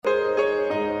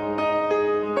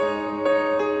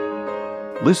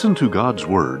Listen to God's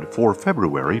Word for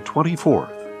February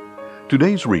 24th.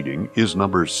 Today's reading is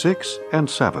Numbers 6 and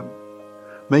 7.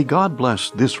 May God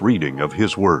bless this reading of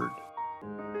His Word.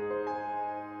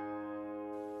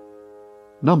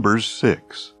 Numbers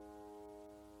 6.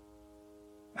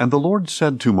 And the Lord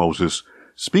said to Moses,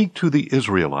 "Speak to the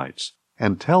Israelites,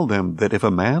 and tell them that if a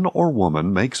man or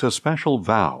woman makes a special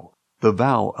vow, the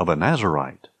vow of a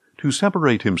Nazirite, to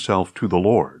separate himself to the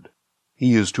Lord,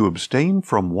 he is to abstain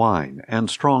from wine and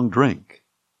strong drink.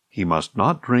 He must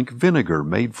not drink vinegar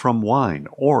made from wine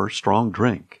or strong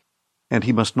drink, and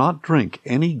he must not drink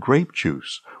any grape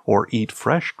juice or eat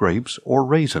fresh grapes or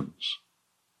raisins.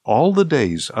 All the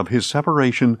days of his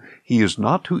separation he is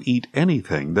not to eat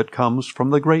anything that comes from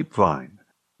the grapevine,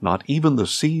 not even the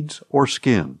seeds or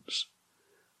skins.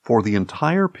 For the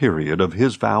entire period of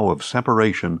his vow of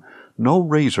separation no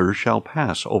razor shall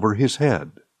pass over his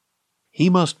head. He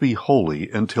must be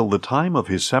holy until the time of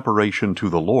his separation to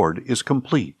the Lord is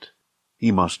complete.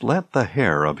 He must let the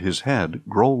hair of his head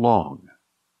grow long.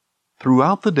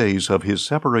 Throughout the days of his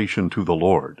separation to the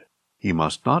Lord, he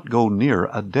must not go near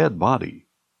a dead body,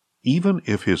 even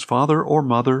if his father or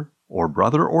mother or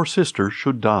brother or sister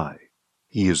should die.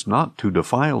 He is not to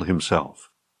defile himself,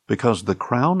 because the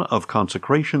crown of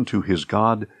consecration to his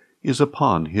God is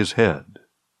upon his head.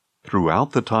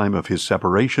 Throughout the time of his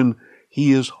separation,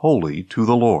 he is holy to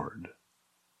the Lord.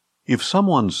 If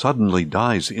someone suddenly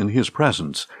dies in his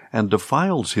presence and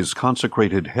defiles his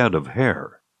consecrated head of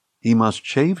hair, he must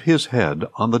shave his head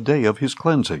on the day of his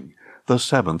cleansing, the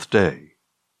 7th day.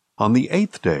 On the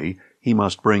 8th day, he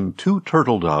must bring 2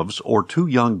 turtle doves or 2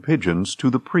 young pigeons to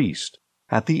the priest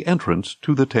at the entrance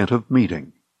to the tent of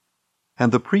meeting.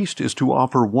 And the priest is to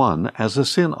offer one as a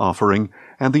sin offering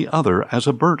and the other as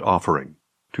a burnt offering,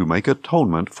 to make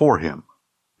atonement for him,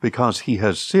 because he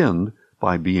has sinned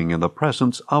by being in the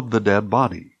presence of the dead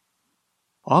body.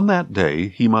 On that day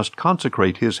he must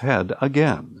consecrate his head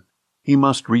again. He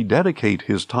must rededicate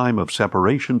his time of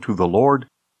separation to the Lord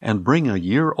and bring a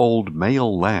year-old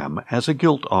male lamb as a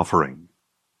guilt offering.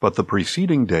 But the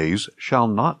preceding days shall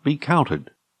not be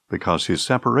counted, because his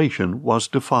separation was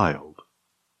defiled.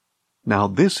 Now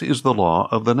this is the law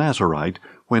of the Nazirite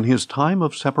when his time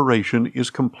of separation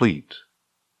is complete.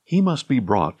 He must be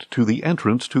brought to the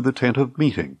entrance to the tent of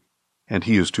meeting, and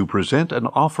he is to present an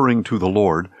offering to the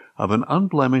Lord of an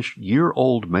unblemished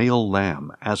year-old male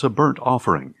lamb as a burnt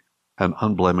offering, an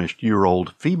unblemished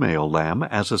year-old female lamb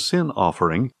as a sin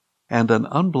offering, and an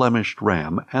unblemished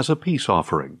ram as a peace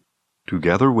offering,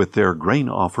 together with their grain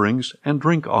offerings and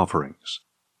drink offerings,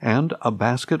 and a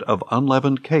basket of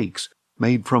unleavened cakes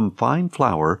made from fine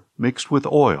flour mixed with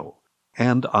oil,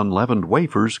 and unleavened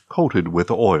wafers coated with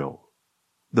oil.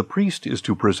 The priest is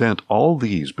to present all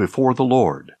these before the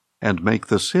Lord, and make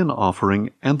the sin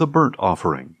offering and the burnt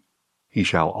offering. He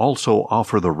shall also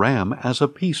offer the ram as a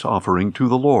peace offering to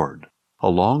the Lord,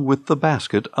 along with the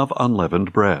basket of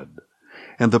unleavened bread.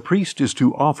 And the priest is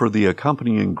to offer the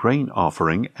accompanying grain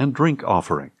offering and drink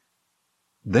offering.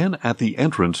 Then at the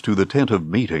entrance to the tent of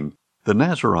meeting, the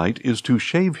Nazirite is to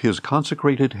shave his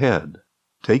consecrated head,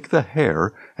 take the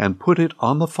hair, and put it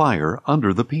on the fire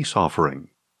under the peace offering.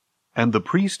 And the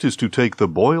priest is to take the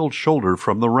boiled shoulder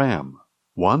from the ram,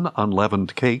 1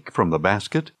 unleavened cake from the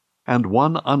basket, and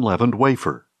 1 unleavened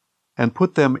wafer, and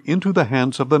put them into the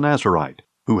hands of the Nazirite,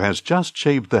 who has just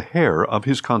shaved the hair of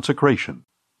his consecration.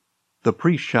 The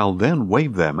priest shall then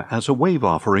wave them as a wave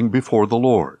offering before the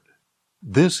Lord.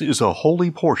 This is a holy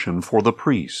portion for the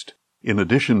priest, in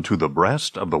addition to the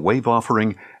breast of the wave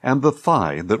offering and the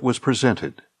thigh that was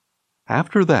presented.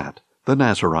 After that, the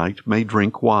Nazirite may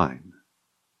drink wine.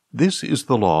 This is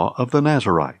the law of the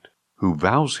Nazirite, who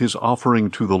vows his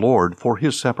offering to the Lord for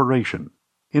his separation,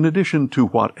 in addition to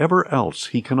whatever else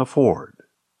he can afford.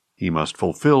 He must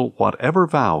fulfill whatever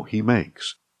vow he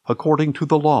makes, according to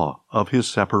the law of his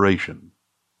separation.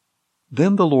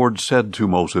 Then the Lord said to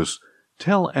Moses,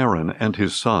 "Tell Aaron and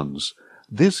his sons,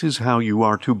 this is how you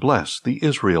are to bless the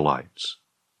Israelites.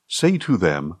 Say to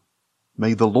them,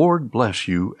 'May the Lord bless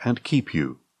you and keep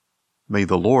you. May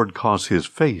the Lord cause his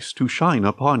face to shine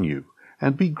upon you,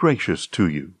 and be gracious to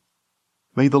you.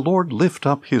 May the Lord lift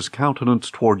up his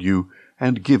countenance toward you,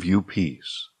 and give you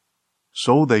peace.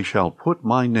 So they shall put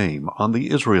my name on the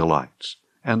Israelites,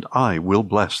 and I will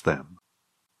bless them.'"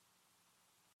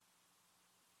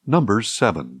 Numbers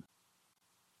 7.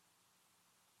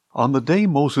 On the day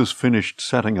Moses finished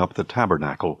setting up the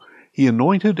tabernacle, he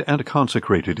anointed and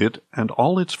consecrated it and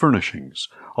all its furnishings,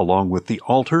 along with the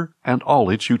altar and all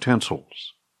its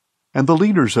utensils. And the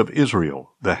leaders of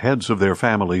Israel, the heads of their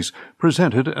families,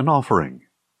 presented an offering.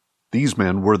 These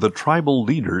men were the tribal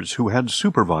leaders who had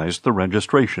supervised the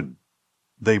registration.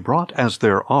 They brought as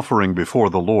their offering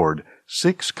before the Lord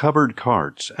 6 covered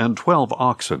carts and 12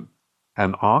 oxen,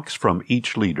 an ox from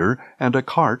each leader and a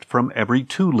cart from every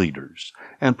 2 leaders,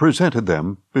 and presented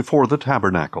them before the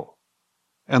tabernacle.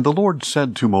 And the Lord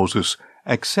said to Moses,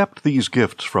 Accept these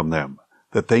gifts from them,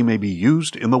 that they may be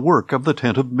used in the work of the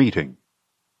tent of meeting,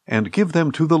 and give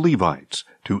them to the Levites,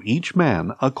 to each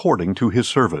man according to his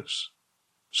service.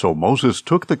 So Moses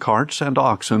took the carts and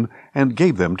oxen and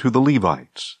gave them to the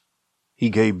Levites. He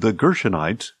gave the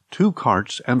Gershonites 2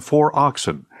 carts and 4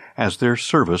 oxen, as their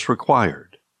service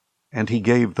required. And he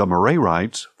gave the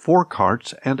Merarites 4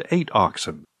 carts and 8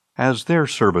 oxen, as their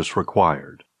service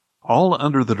required, all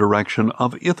under the direction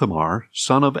of Ithamar,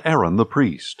 son of Aaron the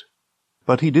priest.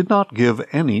 But he did not give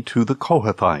any to the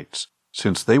Kohathites,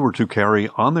 since they were to carry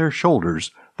on their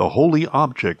shoulders the holy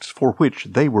objects for which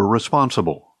they were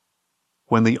responsible.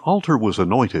 When the altar was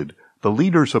anointed, the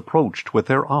leaders approached with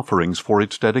their offerings for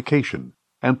its dedication,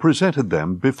 and presented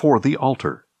them before the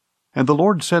altar. And the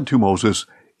Lord said to Moses,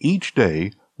 Each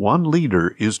day 1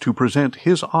 leader is to present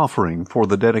his offering for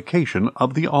the dedication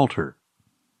of the altar.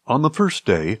 On the first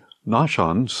day,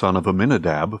 Nahshon, son of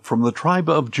Amminadab, from the tribe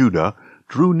of Judah,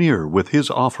 drew near with his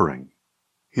offering.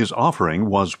 His offering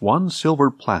was 1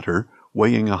 silver platter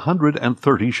weighing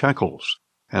 130 shekels,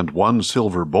 and 1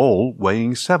 silver bowl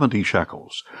weighing 70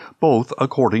 shekels, both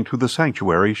according to the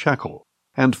sanctuary shekel,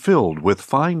 and filled with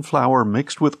fine flour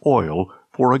mixed with oil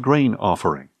for a grain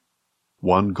offering.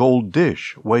 1 gold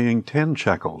dish weighing 10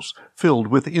 shekels, filled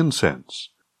with incense.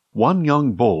 1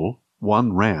 young bull,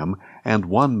 1 ram, and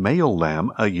 1 male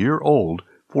lamb a year old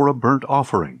for a burnt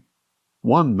offering.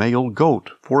 1 male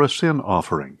goat for a sin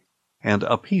offering, and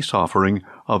a peace offering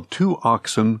of 2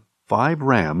 oxen, 5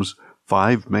 rams,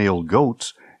 5 male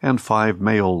goats, and 5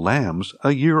 male lambs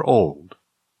a year old.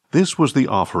 This was the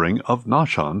offering of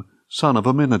Nahshon, son of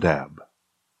Amminadab.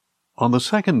 On the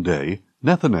second day,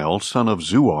 Nethanel, son of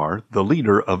Zuar, the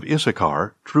leader of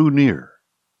Issachar, drew near.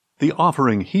 The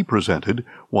offering he presented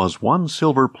was 1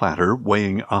 silver platter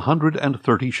weighing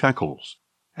 130 shekels,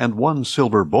 and 1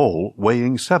 silver bowl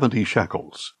weighing 70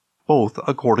 shekels, both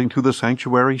according to the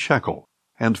sanctuary shekel,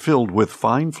 and filled with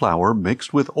fine flour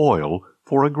mixed with oil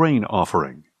for a grain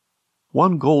offering.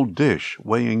 1 gold dish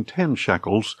weighing 10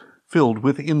 shekels, filled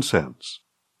with incense.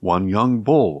 1 young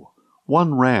bull,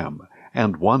 1 ram,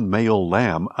 and 1 male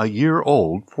lamb a year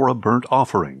old for a burnt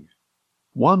offering.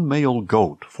 1 male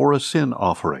goat for a sin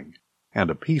offering, and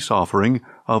a peace offering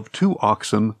of 2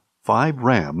 oxen, 5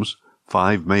 rams,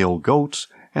 5 male goats,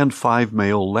 and 5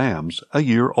 male lambs a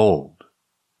year old.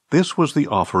 This was the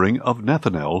offering of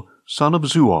Nethanel, son of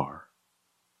Zuar.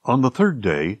 On the third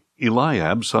day,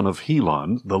 Eliab, son of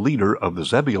Helon, the leader of the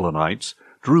Zebulunites,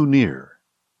 drew near.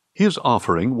 His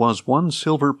offering was 1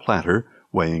 silver platter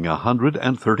weighing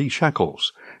 130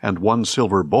 shekels, and 1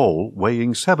 silver bowl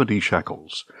weighing 70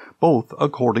 shekels, both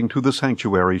according to the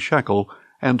sanctuary shekel,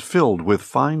 and filled with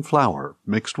fine flour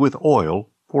mixed with oil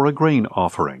for a grain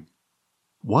offering.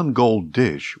 1 gold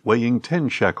dish weighing 10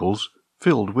 shekels,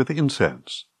 filled with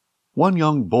incense. 1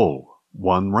 young bull,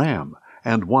 1 ram,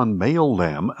 and 1 male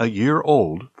lamb a year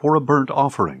old for a burnt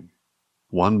offering.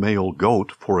 1 male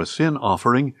goat for a sin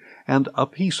offering, and a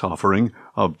peace offering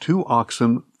of 2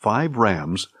 oxen, 5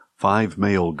 rams, 5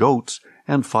 male goats,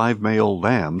 and 5 male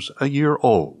lambs a year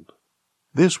old.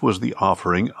 This was the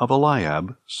offering of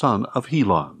Eliab, son of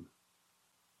Helon.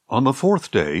 On the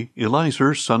fourth day,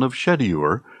 Elizur, son of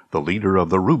Shedeur, the leader of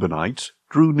the Reubenites,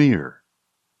 drew near.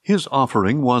 His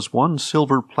offering was 1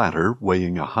 silver platter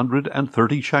weighing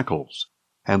 130 shekels,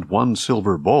 and 1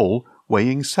 silver bowl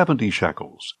weighing 70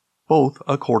 shekels, both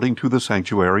according to the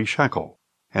sanctuary shekel,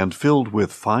 and filled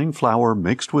with fine flour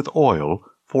mixed with oil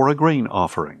for a grain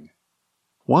offering.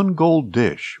 1 gold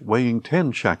dish weighing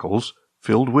 10 shekels,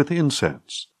 filled with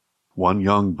incense. 1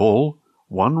 young bull,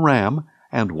 1 ram,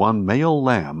 and 1 male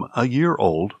lamb a year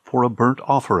old for a burnt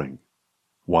offering.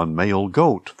 1 male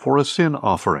goat for a sin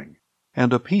offering,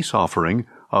 and a peace offering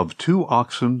of 2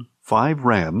 oxen, 5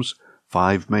 rams,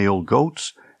 5 male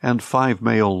goats, and 5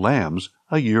 male lambs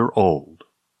a year old.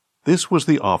 This was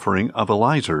the offering of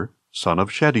Elizur, son of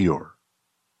Shedeur.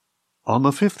 On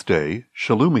the fifth day,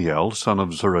 Shelumiel, son of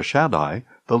Zurishaddai,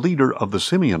 the leader of the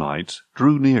Simeonites,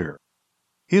 drew near.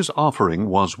 His offering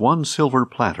was 1 silver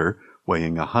platter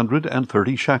weighing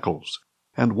 130 shekels,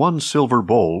 and 1 silver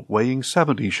bowl weighing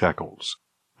 70 shekels,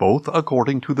 both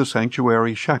according to the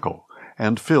sanctuary shekel,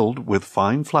 and filled with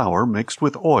fine flour mixed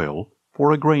with oil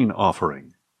for a grain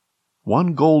offering.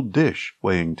 1 gold dish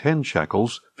weighing 10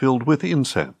 shekels, filled with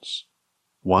incense.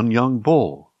 1 young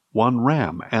bull, 1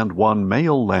 ram, and 1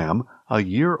 male lamb a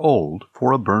year old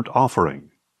for a burnt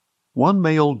offering. 1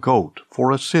 male goat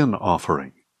for a sin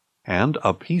offering. and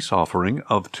a peace offering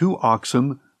of 2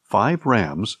 oxen, 5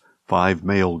 rams, 5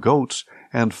 male goats,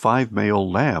 and 5 male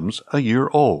lambs a year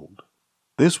old.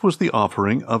 This was the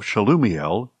offering of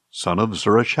Shelumiel, son of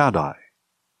Zurishaddai.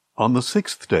 On the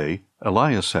 6th day,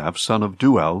 Eliasaph, son of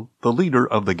Deuel, the leader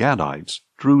of the Gadites,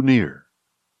 drew near.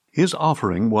 His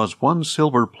offering was 1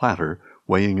 silver platter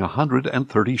weighing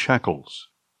 130 shekels,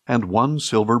 and 1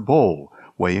 silver bowl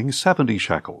weighing 70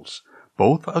 shekels,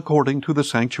 both according to the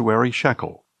sanctuary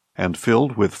shekel, and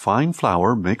filled with fine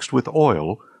flour mixed with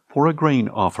oil for a grain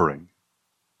offering.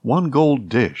 1 gold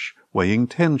dish weighing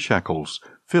 10 shekels,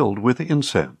 filled with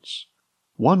incense.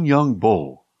 1 young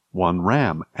bull, 1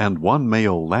 ram, and 1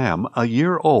 male lamb a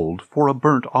year old for a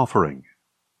burnt offering.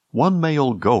 1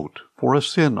 male goat for a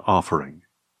sin offering,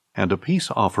 and a peace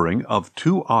offering of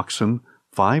 2 oxen,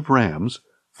 5 rams,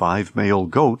 5 male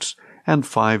goats, and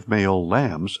 5 male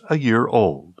lambs a year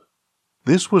old.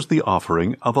 This was the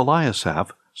offering of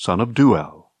Eliasaph, son of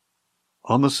Deuel.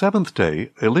 On the 7th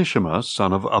day, Elishama,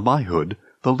 son of Ammihud,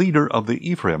 the leader of the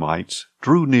Ephraimites,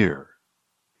 drew near.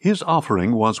 His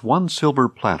offering was 1 silver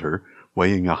platter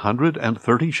weighing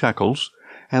 130 shekels,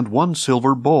 and 1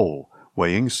 silver bowl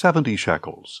weighing 70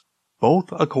 shekels,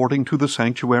 both according to the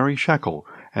sanctuary shekel,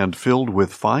 and filled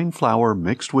with fine flour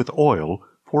mixed with oil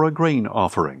for a grain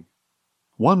offering.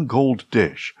 1 gold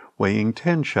dish weighing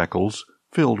 10 shekels,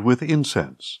 filled with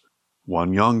incense.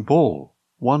 1 young bull,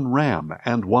 1 ram,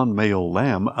 and 1 male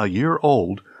lamb a year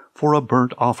old for a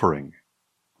burnt offering.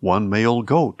 1 male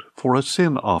goat for a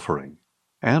sin offering,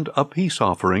 and a peace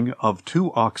offering of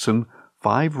 2 oxen,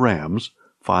 5 rams,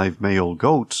 5 male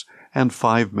goats, and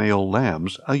 5 male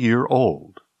lambs a year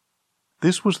old.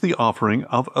 This was the offering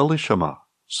of Elishama,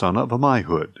 son of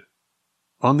Ammihud.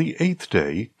 On the 8th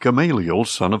day, Gamaliel,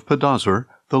 son of Pedahzur,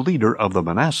 the leader of the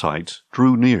Manassites,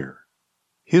 drew near.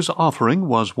 His offering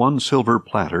was 1 silver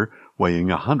platter weighing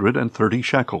 130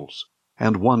 shekels,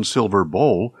 and 1 silver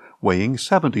bowl weighing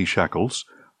 70 shekels,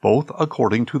 both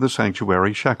according to the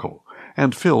sanctuary shekel,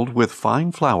 and filled with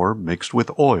fine flour mixed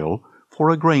with oil for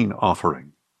a grain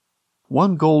offering.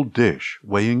 1 gold dish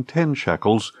weighing 10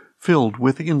 shekels, filled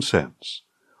with incense.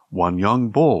 1 young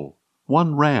bull,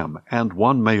 1 ram, and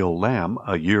 1 male lamb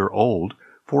a year old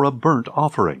for a burnt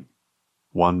offering.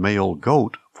 1 male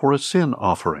goat for a sin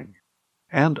offering,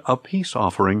 and a peace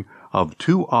offering of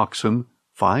 2 oxen,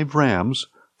 5 rams,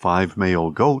 5 male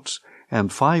goats,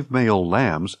 and 5 male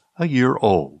lambs a year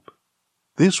old.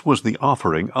 This was the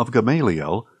offering of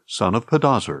Gamaliel, son of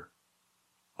Pedahzur.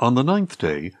 On the 9th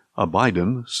day,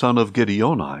 Abidan, son of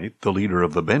Gideoni, the leader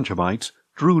of the Benjamites,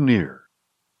 drew near.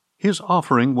 His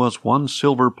offering was 1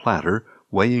 silver platter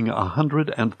weighing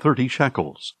 130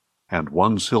 shekels, and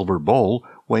 1 silver bowl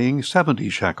weighing 70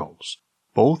 shekels,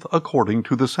 both according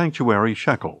to the sanctuary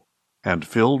shekel, and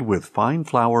filled with fine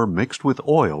flour mixed with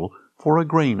oil for a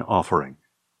grain offering.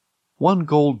 1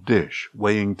 gold dish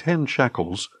weighing 10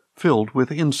 shekels, filled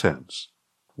with incense.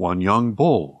 1 young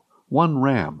bull, 1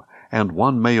 ram, and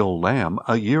 1 male lamb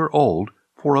a year old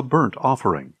for a burnt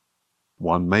offering.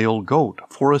 1 male goat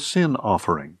for a sin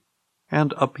offering,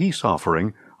 and a peace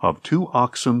offering of 2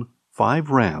 oxen, 5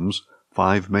 rams,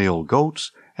 5 male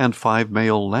goats, and 5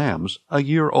 male lambs a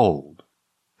year old.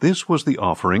 This was the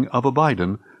offering of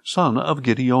Abidan, son of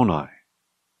Gideoni.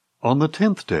 On the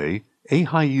 10th day,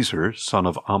 Ahiezer, son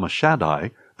of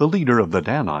Ammishaddai, the leader of the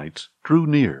Danites, drew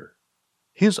near.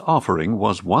 His offering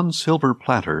was 1 silver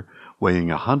platter weighing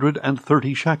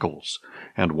 130 shekels,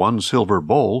 and 1 silver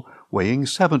bowl weighing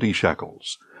 70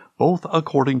 shekels, both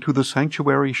according to the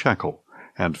sanctuary shekel,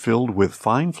 and filled with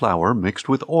fine flour mixed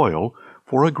with oil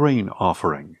for a grain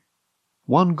offering.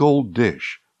 1 gold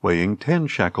dish weighing 10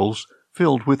 shekels,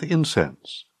 filled with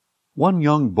incense. 1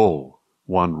 young bull,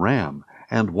 1 ram,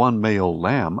 and 1 male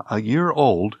lamb a year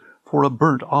old for a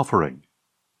burnt offering.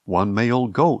 1 male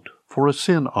goat for a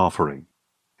sin offering,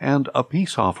 and a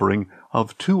peace offering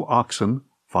of 2 oxen,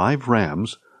 5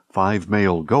 rams, 5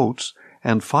 male goats,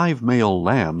 and 5 male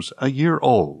lambs a year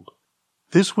old.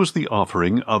 This was the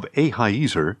offering of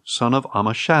Ahiezer, son of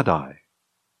Ammishaddai.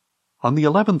 On the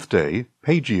 11th day,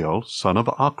 Pagiel, son of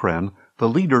Ochran, the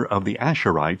leader of the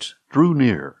Asherites, drew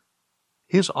near.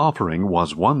 His offering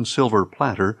was 1 silver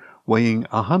platter weighing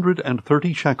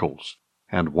 130 shekels,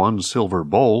 and 1 silver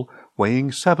bowl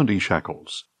weighing 70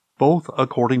 shekels, both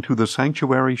according to the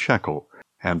sanctuary shekel,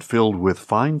 and filled with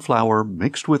fine flour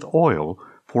mixed with oil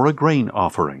for a grain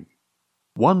offering.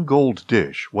 1 gold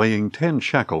dish weighing 10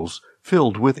 shekels,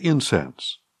 filled with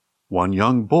incense. 1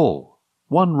 young bull,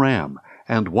 1 ram,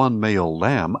 and 1 male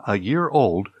lamb a year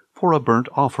old for a burnt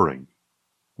offering.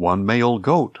 1 male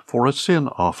goat for a sin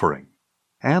offering,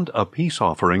 and a peace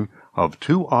offering of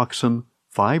 2 oxen,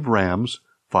 5 rams,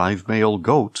 5 male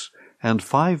goats, and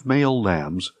 5 male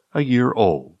lambs a year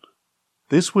old.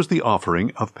 This was the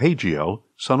offering of Pagiel,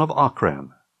 son of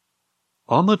Ochran.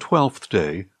 On the 12th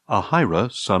day,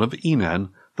 Ahira, son of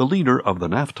Enan, the leader of the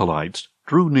Naphtalites,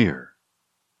 drew near.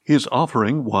 His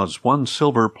offering was 1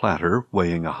 silver platter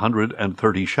weighing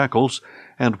 130 shekels,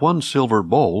 and 1 silver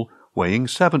bowl weighing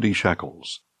 70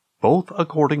 shekels, both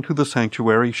according to the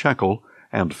sanctuary shekel,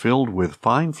 and filled with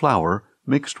fine flour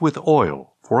mixed with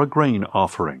oil for a grain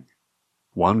offering.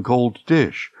 1 gold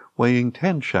dish weighing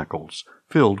 10 shekels,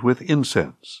 filled with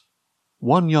incense.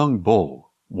 1 young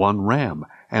bull, 1 ram,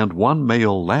 and 1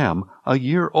 male lamb a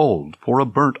year old for a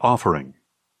burnt offering.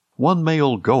 1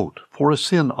 male goat for a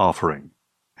sin offering,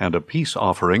 and a peace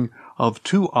offering of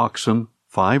 2 oxen,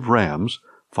 5 rams,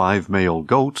 5 male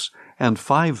goats, and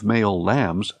 5 male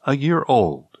lambs a year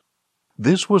old.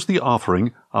 This was the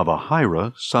offering of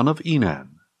Ahira, son of Enan.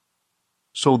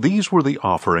 So these were the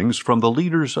offerings from the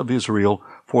leaders of Israel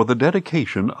for the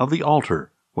dedication of the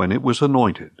altar when it was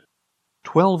anointed: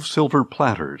 12 silver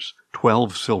platters,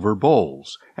 12 silver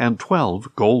bowls, and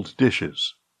 12 gold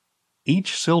dishes.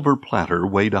 Each silver platter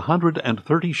weighed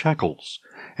 130 shekels,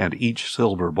 and each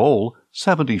silver bowl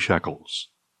 70 shekels.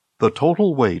 The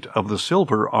total weight of the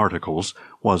silver articles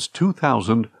was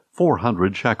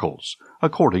 2,400 shekels,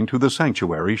 according to the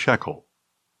sanctuary shekel.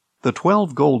 The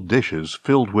 12 gold dishes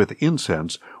filled with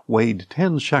incense weighed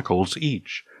 10 shekels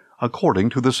each,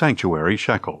 according to the sanctuary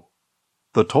shekel.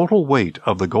 The total weight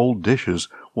of the gold dishes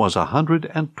was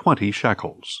 120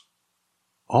 shekels.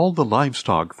 All the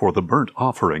livestock for the burnt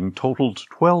offering totaled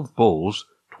 12 bulls,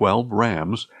 12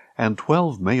 rams, and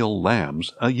 12 male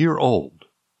lambs a year old,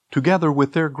 together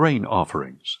with their grain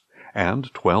offerings,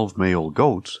 and 12 male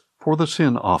goats for the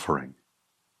sin offering.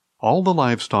 All the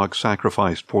livestock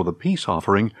sacrificed for the peace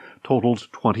offering totaled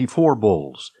 24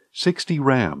 bulls, 60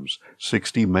 rams,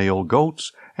 60 male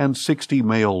goats, and 60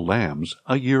 male lambs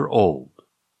a year old.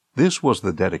 This was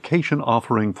the dedication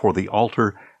offering for the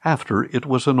altar after it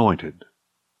was anointed.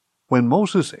 When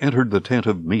Moses entered the tent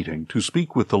of meeting to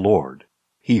speak with the Lord,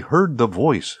 he heard the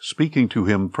voice speaking to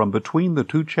him from between the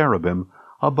 2 cherubim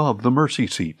above the mercy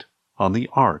seat on the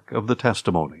ark of the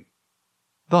testimony.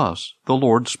 Thus the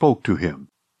Lord spoke to him.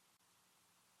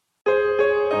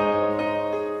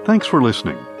 Thanks for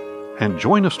listening, and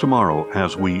join us tomorrow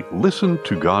as we listen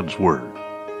to God's Word.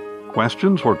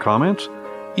 Questions or comments?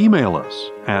 Email us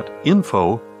at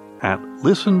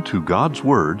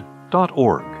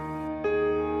info@listentogodsword.org.